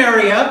into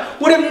Samaria,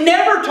 would have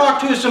never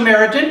talked to a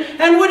Samaritan,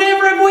 and would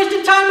never have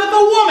wasted time with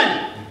a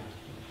woman.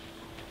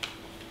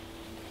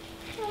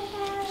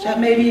 Except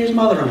maybe his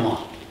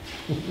mother-in-law.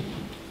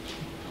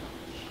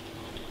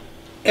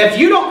 If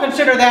you don't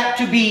consider that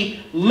to be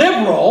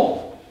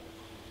liberal,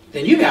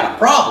 then you got a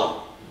problem.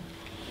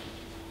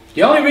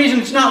 The only reason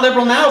it's not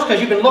liberal now is because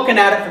you've been looking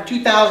at it for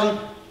 2,000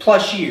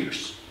 plus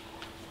years.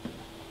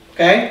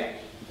 Okay?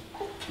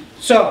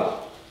 So,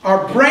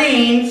 our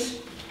brains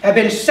have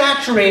been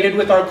saturated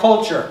with our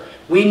culture.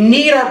 We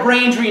need our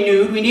brains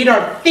renewed. We need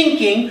our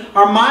thinking,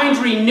 our minds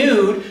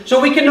renewed, so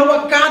we can know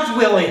what God's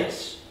will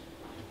is.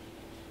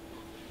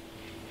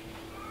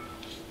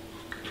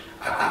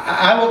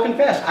 I will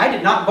confess, I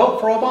did not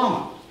vote for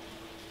Obama.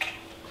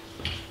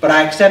 But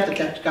I accept that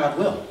that's God's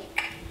will.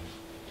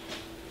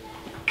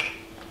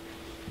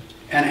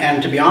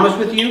 And to be honest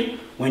with you,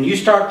 when you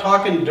start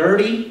talking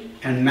dirty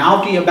and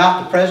mouthy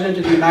about the President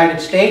of the United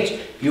States,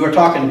 you are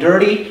talking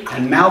dirty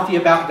and mouthy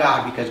about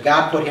God, because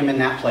God put him in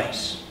that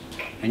place.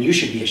 And you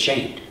should be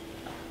ashamed.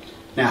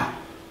 Now,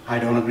 I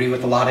don't agree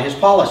with a lot of his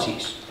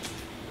policies.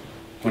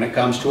 When it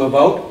comes to a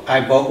vote, I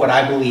vote what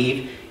I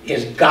believe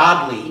is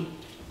godly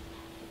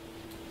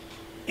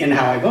in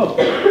how I vote.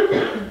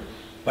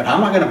 But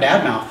I'm not going to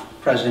badmouth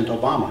President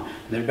Obama.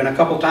 There have been a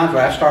couple times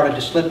where I've started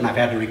to slip and I've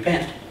had to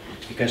repent.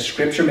 Because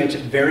Scripture makes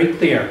it very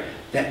clear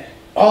that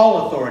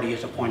all authority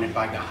is appointed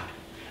by God.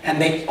 And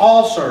they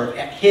all serve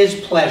at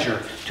his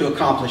pleasure to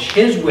accomplish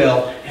his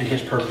will and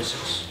his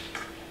purposes.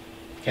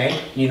 Okay?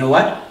 You know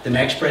what? The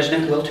next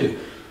president will too.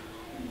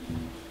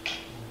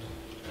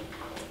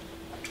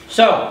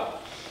 So,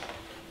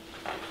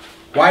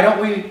 why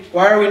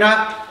are we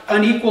not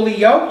unequally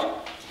yoked?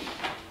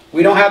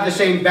 We don't have the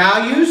same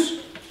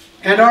values,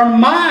 and our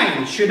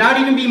minds should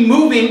not even be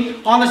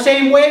moving on the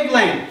same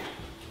wavelength.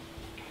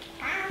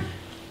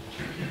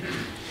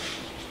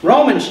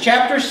 Romans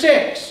chapter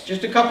 6,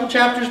 just a couple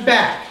chapters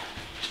back.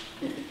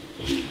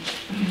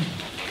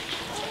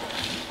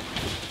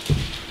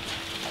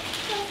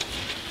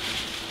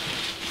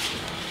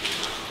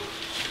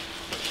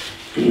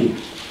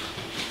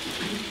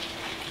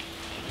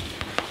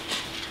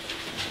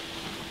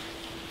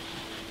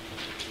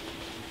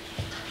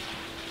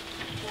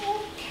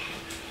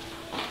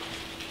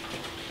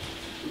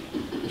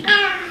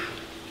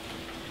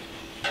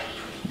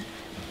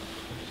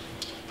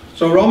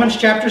 So Romans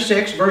chapter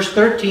 6, verse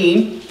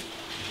 13.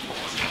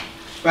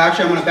 Well,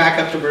 actually, I'm going to back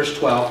up to verse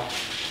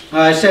 12.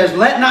 It says,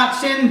 "Let not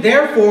sin,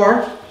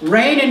 therefore,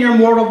 reign in your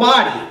mortal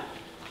body,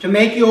 to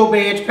make you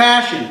obey its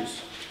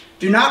passions.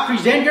 Do not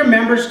present your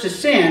members to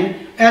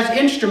sin as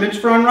instruments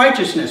for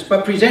unrighteousness,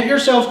 but present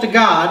yourselves to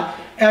God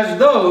as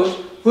those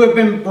who have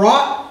been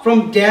brought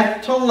from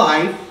death to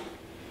life,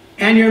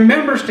 and your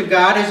members to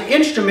God as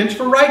instruments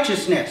for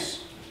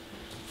righteousness.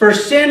 For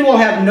sin will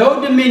have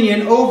no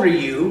dominion over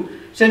you,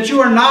 since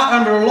you are not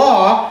under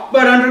law,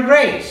 but under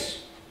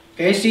grace.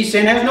 Okay, see,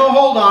 sin has no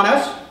hold on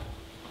us,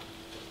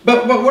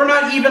 but we're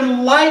not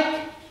even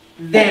like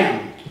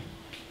them.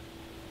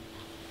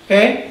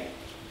 Okay?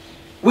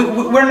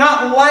 We're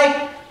not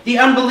like the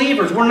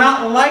unbelievers. We're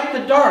not like the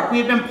dark. We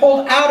have been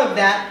pulled out of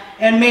that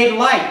and made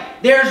light.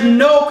 There's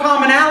no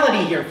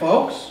commonality here,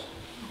 folks.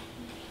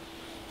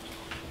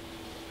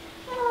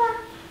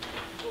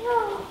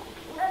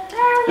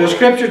 The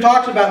Scripture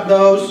talks about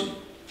those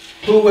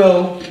who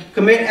will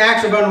commit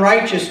acts of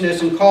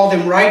unrighteousness and call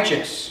them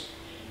righteous.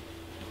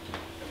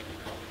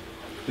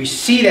 We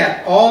see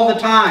that all the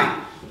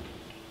time.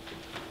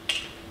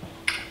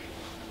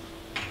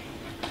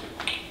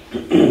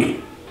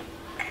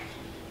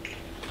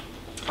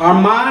 Our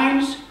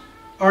minds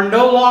are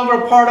no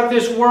longer part of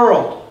this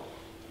world.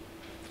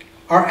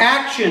 Our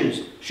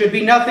actions should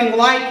be nothing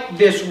like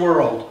this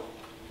world.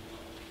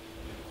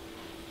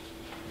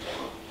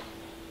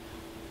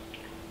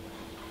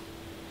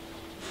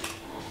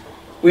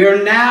 We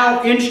are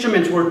now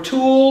instruments, we're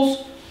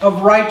tools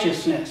of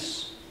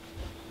righteousness.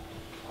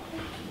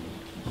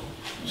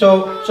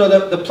 So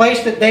the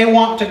place that they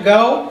want to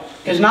go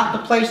is not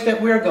the place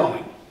that we're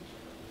going.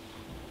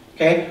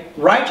 Okay?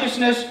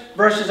 Righteousness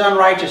versus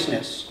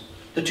unrighteousness.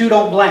 The two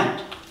don't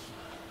blend.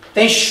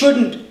 They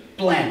shouldn't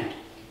blend.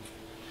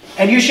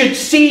 And you should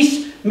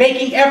cease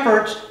making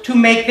efforts to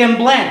make them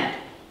blend.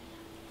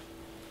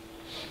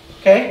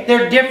 Okay?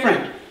 They're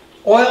different.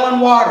 Oil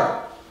and water.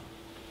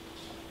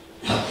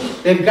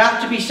 They've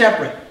got to be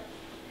separate.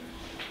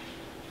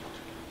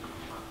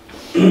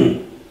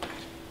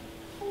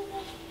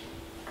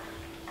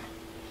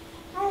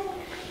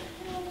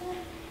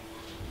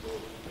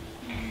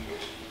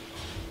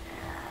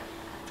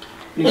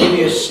 I'm going to give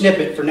you a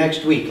snippet for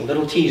next week, a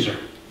little teaser.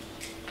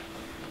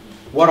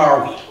 What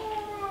are we?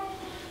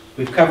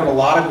 We've covered a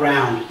lot of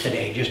ground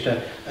today, just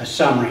a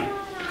summary.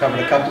 We covered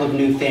a couple of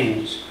new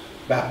things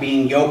about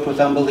being yoked with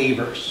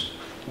unbelievers,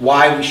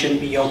 why we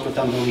shouldn't be yoked with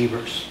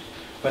unbelievers.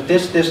 But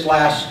this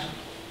last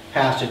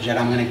passage that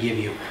I'm going to give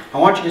you, I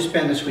want you to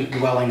spend this week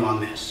dwelling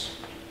on this.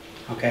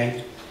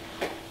 Okay?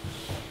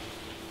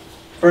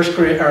 1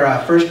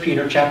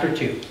 Peter chapter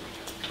 2.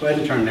 Go ahead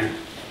and turn there.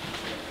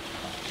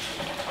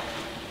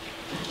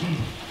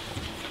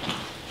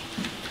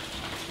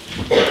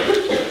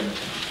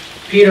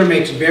 Peter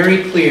makes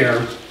very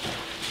clear,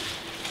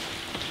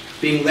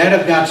 being led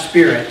of God's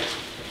Spirit,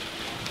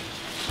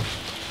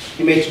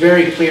 he makes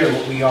very clear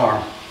what we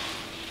are.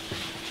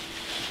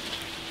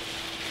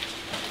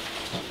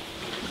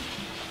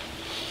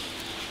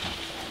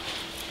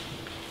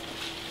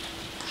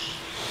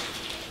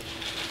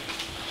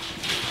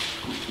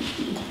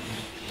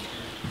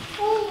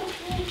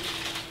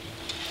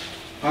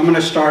 I'm going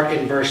to start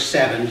in verse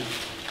 7,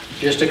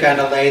 just to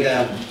kind of lay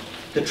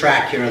the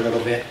track here a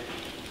little bit.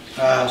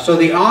 So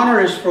the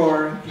honor is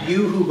for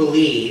you who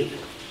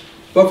believe,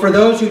 but for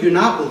those who do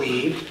not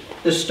believe,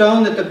 the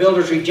stone that the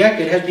builders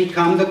rejected has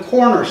become the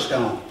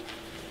cornerstone,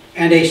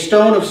 and a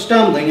stone of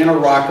stumbling and a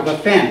rock of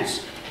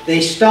offense.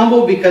 They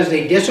stumble because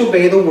they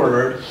disobey the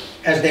word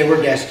as they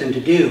were destined to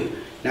do.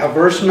 Now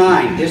verse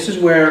 9, this is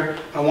where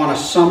I want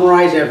to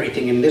summarize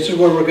everything, and this is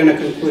where we're going to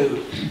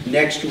conclude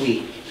next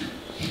week.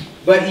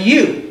 But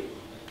you,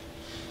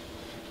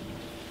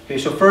 okay,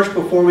 so first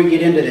before we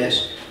get into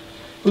this,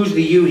 who's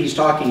the you he's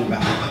talking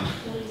about?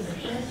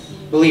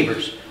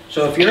 Believers.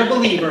 So if you're a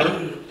believer,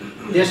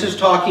 this is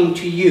talking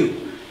to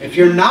you. If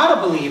you're not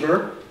a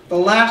believer, the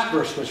last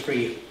verse was for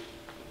you.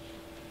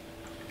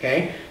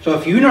 Okay? So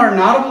if you are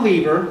not a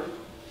believer,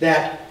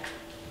 that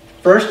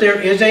first there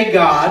is a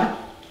God.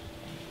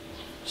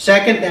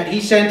 Second, that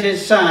he sent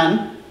his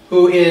Son,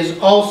 who is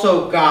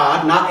also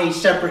God, not a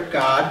separate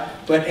God,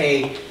 but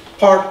a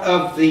part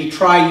of the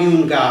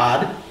triune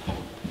God.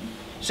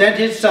 Sent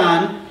his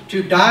Son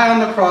to die on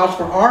the cross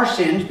for our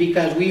sins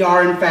because we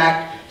are in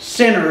fact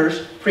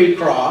sinners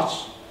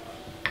pre-cross.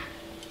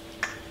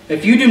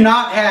 If you do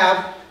not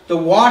have the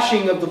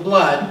washing of the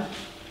blood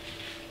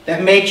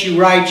that makes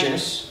you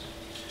righteous,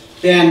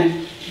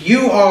 then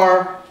you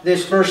are,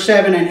 this verse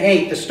 7 and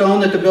 8, the stone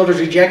that the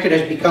builders rejected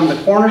has become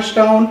the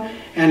cornerstone,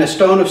 and a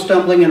stone of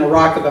stumbling and a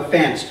rock of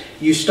offense.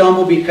 You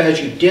stumble because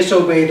you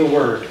disobey the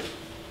word.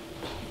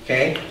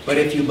 Okay? But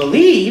if you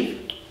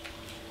believe,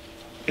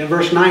 then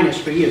verse 9 is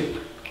for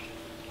you.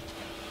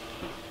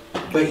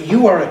 But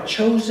you are a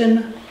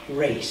chosen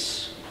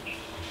race,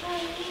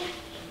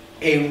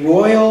 a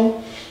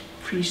royal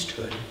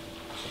priesthood,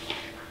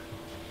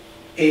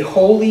 a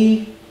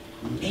holy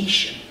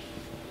nation,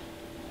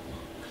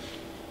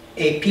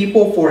 a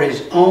people for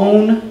his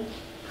own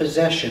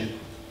possession.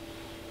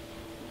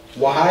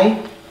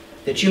 Why?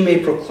 That you may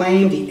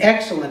proclaim the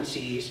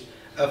excellencies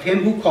of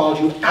him who called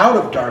you out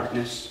of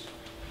darkness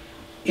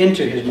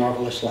into his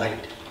marvelous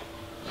light.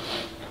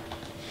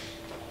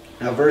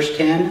 Now verse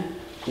 10,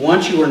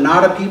 once you were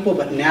not a people,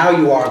 but now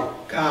you are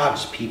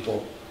God's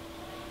people.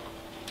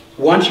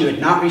 Once you had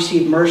not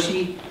received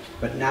mercy,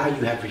 but now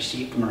you have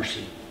received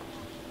mercy.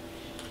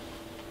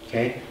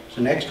 Okay,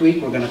 so next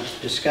week we're going to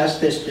discuss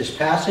this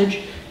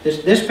passage,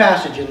 This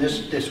passage and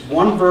this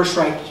one verse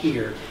right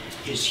here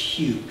is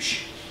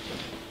huge.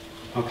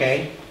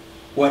 Okay?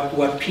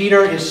 What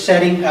Peter is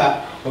setting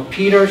up, what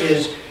Peter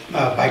is,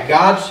 by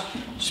God's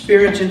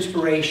Spirit's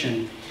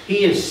inspiration,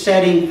 he is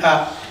setting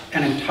up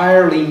an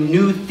entirely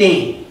new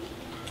thing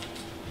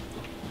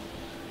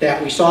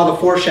that we saw the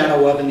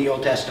foreshadow of in the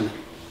Old Testament.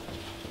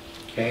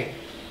 Okay?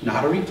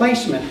 Not a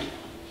replacement.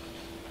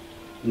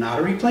 Not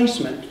a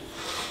replacement.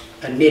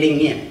 A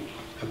knitting in.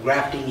 A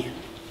grafting in.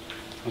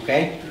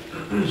 Okay?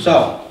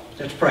 So,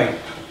 let's pray.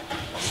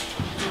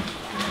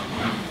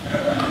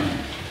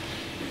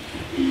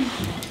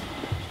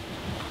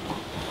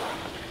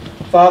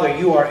 Father,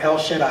 you are El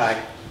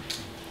Shaddai,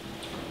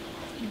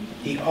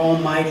 the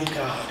Almighty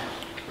God.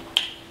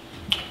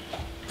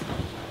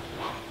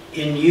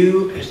 In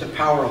you is the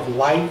power of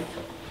life.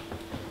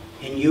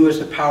 In you is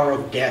the power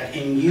of death.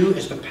 In you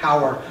is the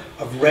power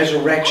of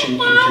resurrection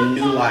into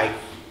new life.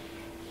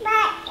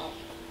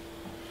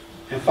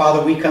 And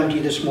Father, we come to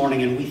you this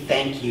morning and we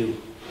thank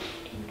you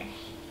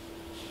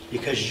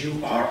because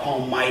you are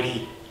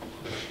almighty.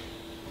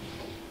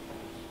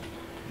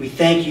 We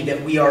thank you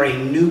that we are a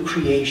new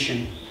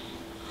creation,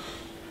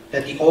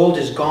 that the old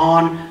is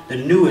gone, the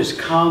new has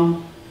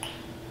come,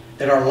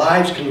 that our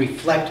lives can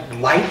reflect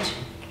light.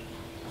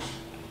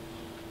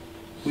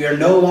 We are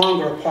no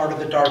longer a part of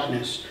the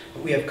darkness,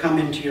 but we have come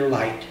into your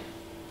light.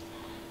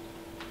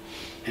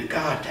 And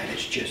God, that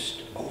is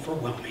just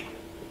overwhelming.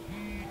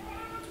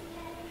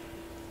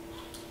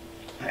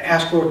 I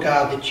ask, Lord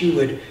God, that you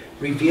would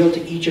reveal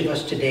to each of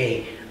us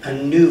today a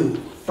new,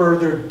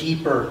 further,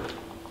 deeper,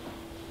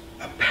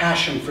 a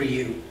passion for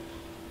you,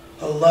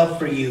 a love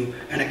for you,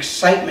 an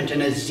excitement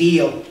and a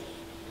zeal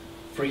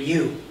for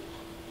you.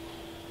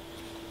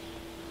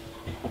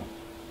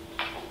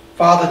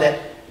 Father, that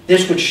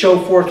this would show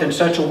forth in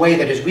such a way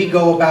that as we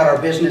go about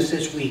our business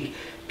this week,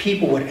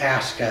 people would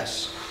ask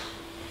us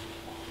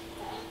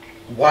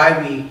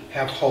why we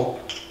have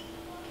hope.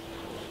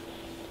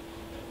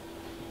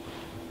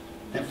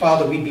 And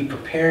Father, we'd be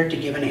prepared to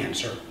give an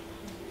answer.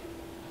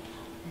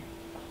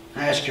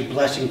 I ask your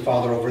blessing,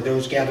 Father, over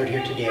those gathered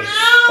here today.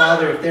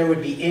 Father, if there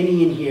would be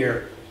any in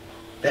here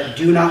that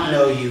do not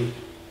know you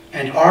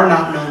and are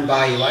not known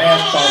by you, I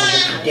ask, Father,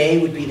 that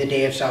today would be the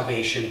day of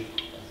salvation.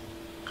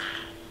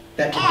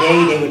 That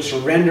today they would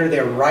surrender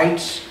their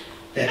rights,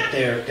 that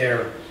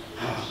their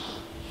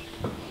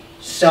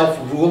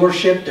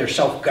self-rulership, their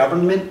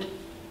self-government,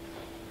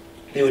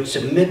 they would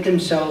submit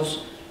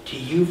themselves to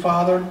you,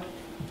 Father.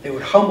 They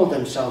would humble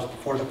themselves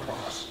before the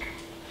cross.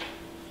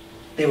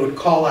 They would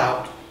call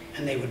out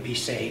and they would be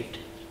saved.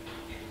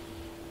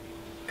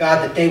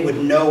 God, that they would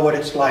know what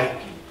it's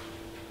like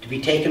to be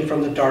taken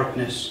from the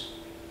darkness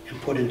and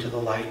put into the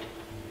light.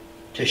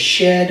 To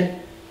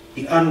shed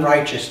the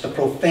unrighteous, the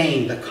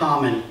profane, the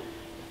common,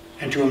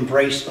 and to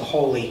embrace the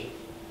holy.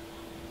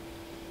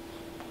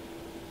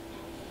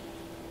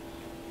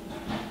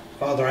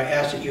 Father, I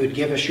ask that you would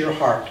give us your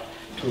heart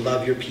to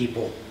love your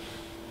people,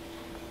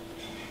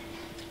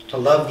 to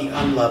love the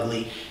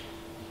unlovely.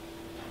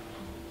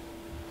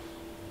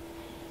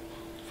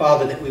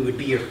 Father, that we would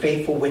be your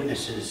faithful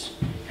witnesses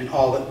in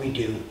all that we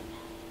do.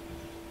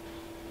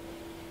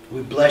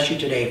 We bless you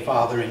today,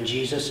 Father, in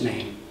Jesus'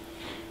 name.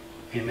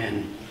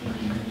 Amen.